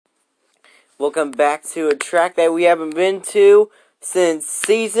Welcome back to a track that we haven't been to since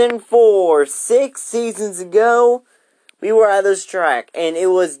Season 4. 6 seasons ago, we were at this track, and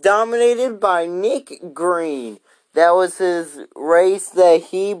it was dominated by Nick Green. That was his race that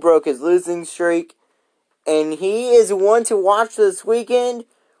he broke his losing streak, and he is one to watch this weekend.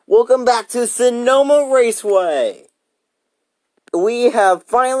 Welcome back to Sonoma Raceway. We have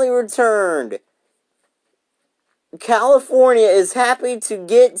finally returned. California is happy to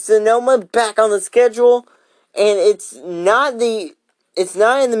get Sonoma back on the schedule, and it's not in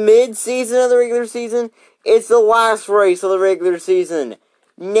the mid-season of the regular season. It's the last race of the regular season.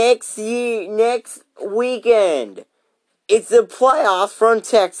 Next weekend, it's the playoffs from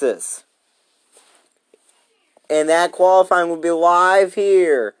Texas. And that qualifying will be live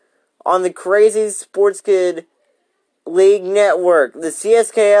here on the Crazy Sports Kid League Network, the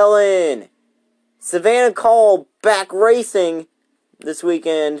CSKLN. Savannah Call back racing this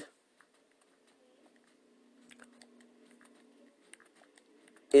weekend.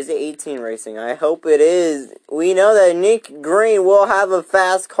 Is it 18 racing? I hope it is. We know that Nick Green will have a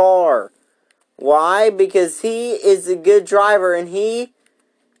fast car. Why? Because he is a good driver,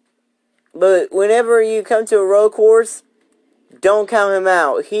 but whenever you come to a road course, don't count him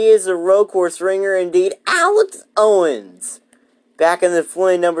out. He is a road course ringer indeed. Alex Owens, back in the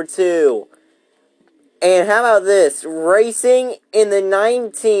Flynn number 2. And how about this? Racing in the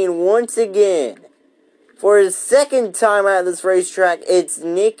 19 once again. For his second time at this racetrack, it's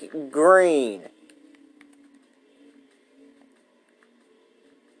Nick Green.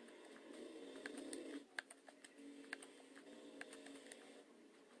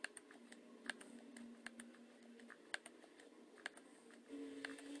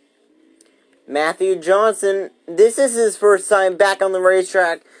 Matthew Johnson, this is his first time back on the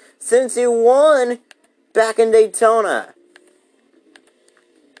racetrack since he won back in Daytona.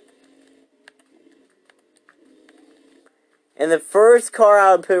 And the first car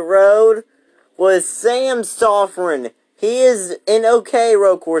out of pit road was Sam Stoffren. He is an okay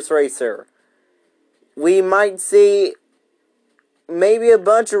road course racer. We might see maybe a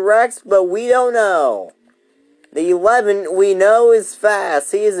bunch of wrecks, but we don't know. The 11 we know is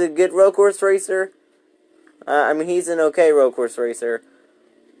fast. He is a good road course racer. He's an okay road course racer.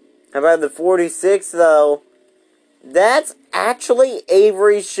 How about the 46, though? That's actually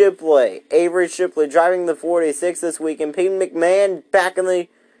Avery Shipley. Avery Shipley driving the 46 this week. And Peyton McMahon back in the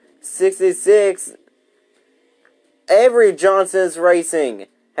 66. Avery Johnson is racing.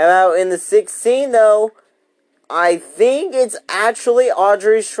 How about in the 16, though? I think it's actually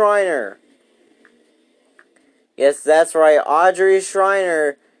Audrey Schreiner. Yes, that's right. Audrey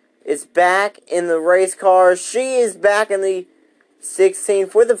Schreiner is back in the race car. She is back in the 16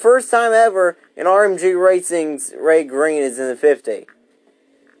 for the first time ever in RMG Racing's. Ray Green is in the 50.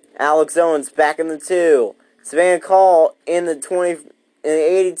 Alex Owens back in the 2. Savannah Call in the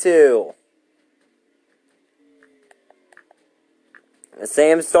 82.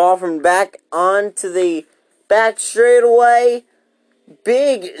 Sam Stoffren back onto the back straightaway.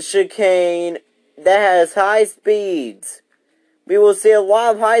 Big chicane that has high speeds. We will see a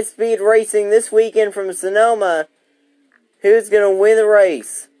lot of high speed racing this weekend from Sonoma. Who's going to win the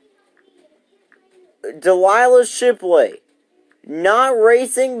race? Delilah Shipley. Not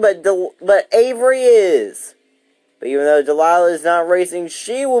racing, but Avery is. But even though Delilah is not racing,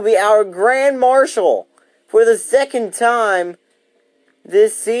 she will be our Grand Marshal for the second time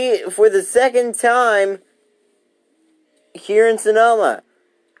here in Sonoma.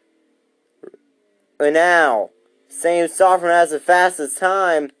 And now, Sam Stoffren has the fastest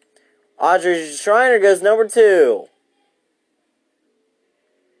time. Audrey Schreiner goes number 2.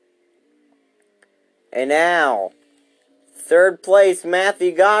 And now, third place,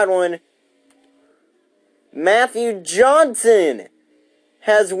 Matthew Godwin. Matthew Johnson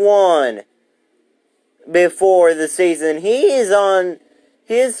has won before the season. He is on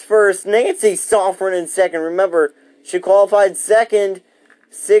his first. Nancy Stoffren in second. Remember, she qualified second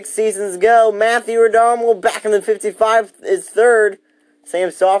 6 seasons ago. Matthew O'Donnell back in the 55 is third.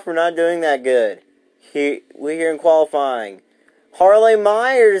 Sam Stoffren not doing that good. We here in qualifying. Harley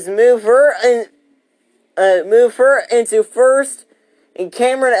Myers move her into first, and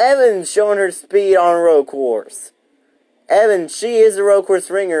Cameron Evans showing her speed on a road course. Evans, she is a road course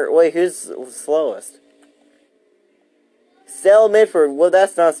ringer. Wait, who's the slowest? Stella Mitford. Well,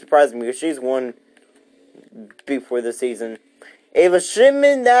 that's not surprising because she's won before the season. Ava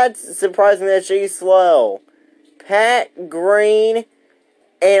Shimon, that's surprising that she's slow. Pat Green,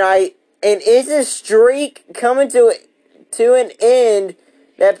 and is this streak coming to an end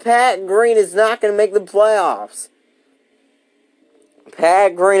that Pat Green is not going to make the playoffs?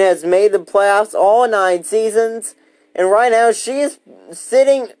 Pat Green has made the playoffs all 9 seasons, and right now she is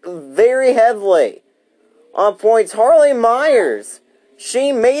sitting very heavily on points. Harley Myers,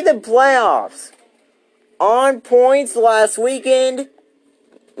 she made the playoffs on points last weekend.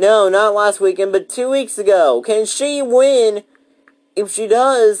 No, not last weekend, but 2 weeks ago. Can she win? If she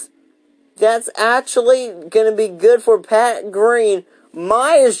does, that's actually going to be good for Pat Green.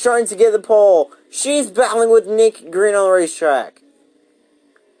 Myers trying to get the pole. She's battling with Nick Green on the racetrack.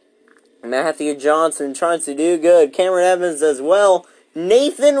 Matthew Johnson trying to do good. Cameron Evans as well.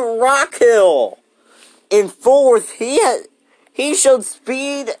 Nathan Rockhill in 4th. He showed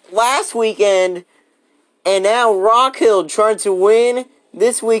speed last weekend. And now Rockhill trying to win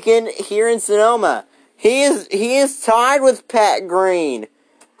this weekend here in Sonoma. He is tied with Pat Green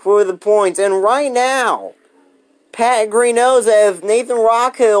for the points. And right now, Pat Green knows that if Nathan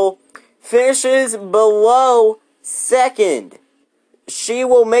Rockhill finishes below 2nd, she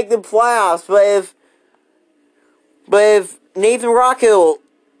will make the playoffs. But if Nathan Rockhill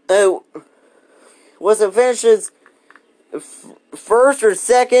finishes 1st or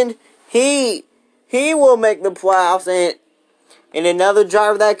 2nd, he will make the playoffs. And another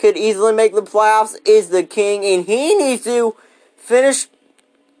driver that could easily make the playoffs is the King, and he needs to finish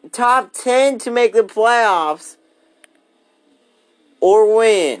top 10 to make the playoffs or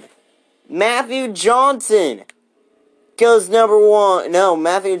win. Matthew Johnson goes number 1. No,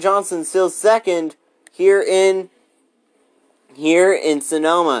 Matthew Johnson still 2nd here in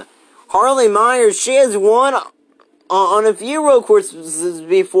Sonoma. Harley Myers, she has won on a few road courses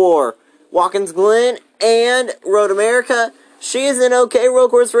before. Watkins Glen and Road America. She is an okay road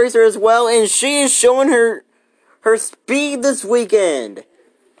course racer as well, and she is showing her speed this weekend.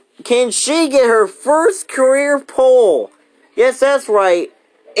 Can she get her first career pole? Yes, that's right.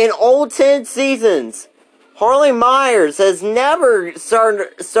 In all 10 seasons, Harley Myers has never started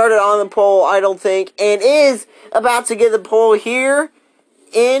on the pole, I don't think, and is about to get the pole here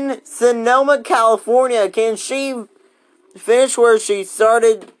in Sonoma, California. Can she finish where she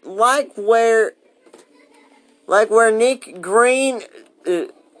started, like where Nick Green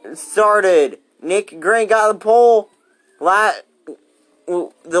started? Nick Green got the pole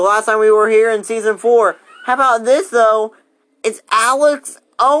the last time we were here in season 4. How about this though? It's Alex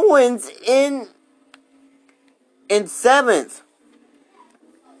Owens in 7th,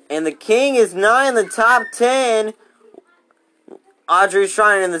 and the King is not in the top 10. Audrey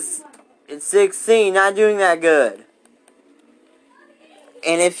Schreiner in 16, not doing that good.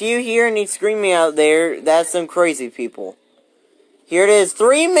 And if you hear any screaming out there, that's some crazy people. Here it is,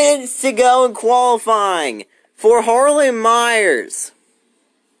 3 minutes to go in qualifying for Harley Myers.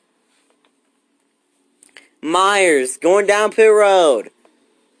 Myers going down pit road.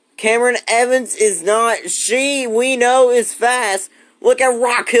 Cameron Evans is not. We know, is fast. Look at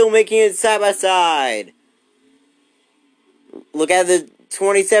Rockhill making it side by side. Look at the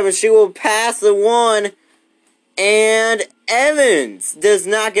 27. She will pass the 1. And Evans does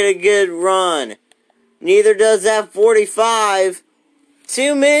not get a good run. Neither does that 45.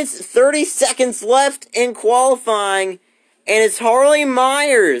 2 minutes, 30 seconds left in qualifying. And it's Harley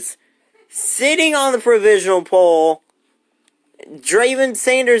Myers sitting on the provisional pole. Draven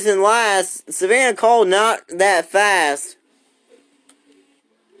Sanders in last. Savannah Cole not that fast.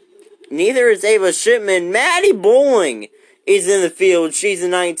 Neither is Ava Shipman. Maddie Bowling is in the field. She's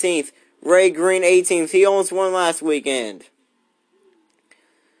in 19th. Ray Green 18th. He almost won last weekend.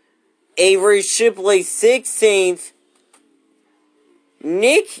 Avery Shipley 16th.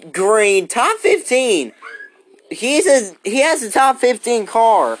 Nick Green top 15. He has a top 15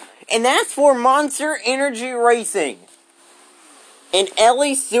 car. And that's for Monster Energy Racing. And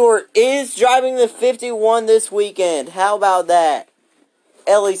Ellie Stewart is driving the 51 this weekend. How about that?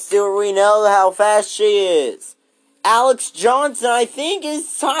 Ellie Stewart, we know how fast she is. Alex Johnson, I think,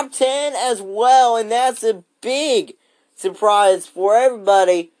 is top 10 as well. And that's a big surprise for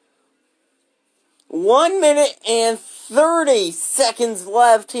everybody. 1 minute and 30 seconds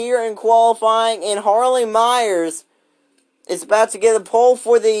left here in qualifying. And Harley Myers is about to get a pole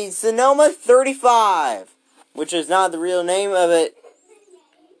for the Sonoma 35. Which is not the real name of it.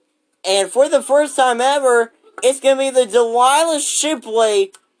 And for the first time ever, it's going to be the Delilah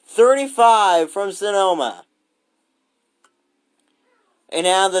Shipley 35 from Sonoma. And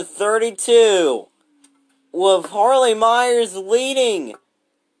now the 32, with Harley Myers leading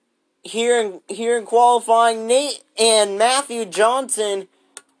here in qualifying. Nate and Matthew Johnson,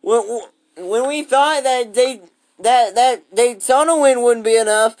 when we thought that Daytona win wouldn't be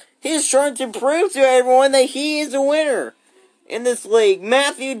enough, he's trying to prove to everyone that he is a winner in this league.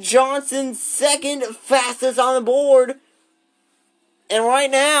 Matthew Johnson, second fastest on the board. And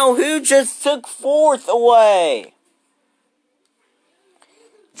right now, who just took 4th away?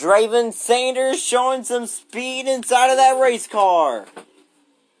 Draven Sanders showing some speed inside of that race car.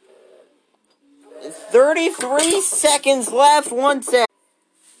 33 seconds left, 1 second.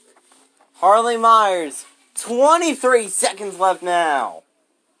 Harley Myers, 23 seconds left now.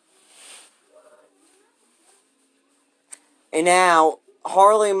 And now,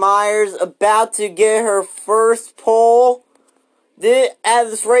 Harley Myers about to get her first pole at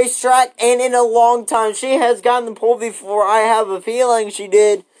this racetrack, and in a long time. She has gotten the pole before, I have a feeling she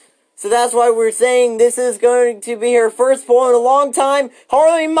did. So that's why we're saying this is going to be her first pole in a long time.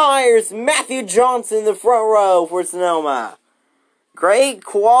 Harley Myers, Matthew Johnson in the front row for Sonoma. Great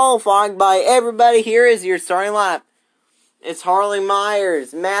qualifying by everybody. Here is your starting lineup. It's Harley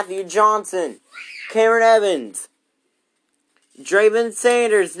Myers, Matthew Johnson, Cameron Evans, Draven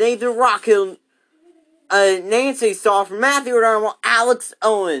Sanders, Nathan Rockhill, Nancy Stoffren, Matthew O'Donnell, Alex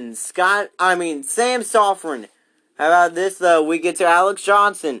Owens, Sam Stoffren. How about this, though? We get to Alex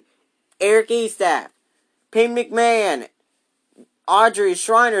Johnson, Eric Eastaff, Payne McMahon, Audrey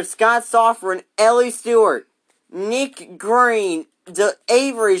Schreiner, Scott Stoffren, Ellie Stewart, Nick Green,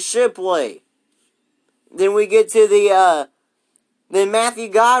 Avery Shipley. Then we get to then Matthew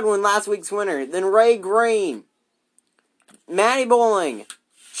Godwin, last week's winner. Then Ray Green, Maddie Bowling,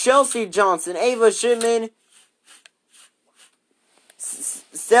 Chelsea Johnson, Ava Shipman,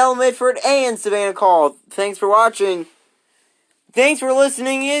 Stella Mitford, and Savannah Call. Thanks for watching. Thanks for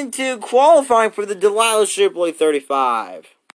listening in to qualifying for the Delilah Shipley 35.